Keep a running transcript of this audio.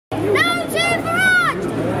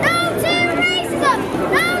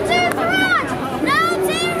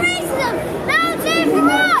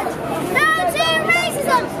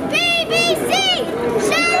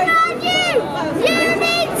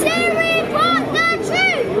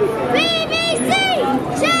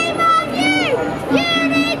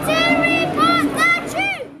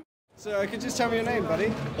just tell me your name,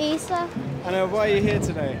 buddy? Isa. And why are you here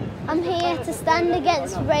today? I'm here to stand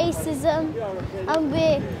against racism, and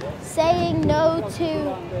we're saying no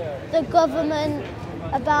to the government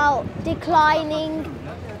about declining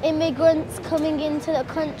immigrants coming into the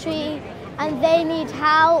country, and they need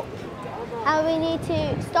help, and we need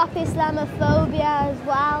to stop Islamophobia as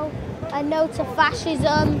well, and no to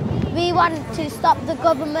fascism. We want to stop the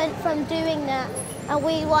government from doing that, and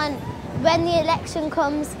we want, when the election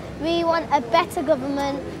comes, we want a better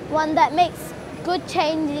government, one that makes good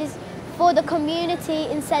changes for the community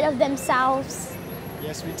instead of themselves.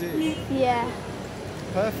 Yes, we do. Yeah.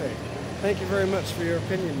 Perfect. Thank you very much for your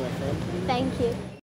opinion, my friend. Thank you.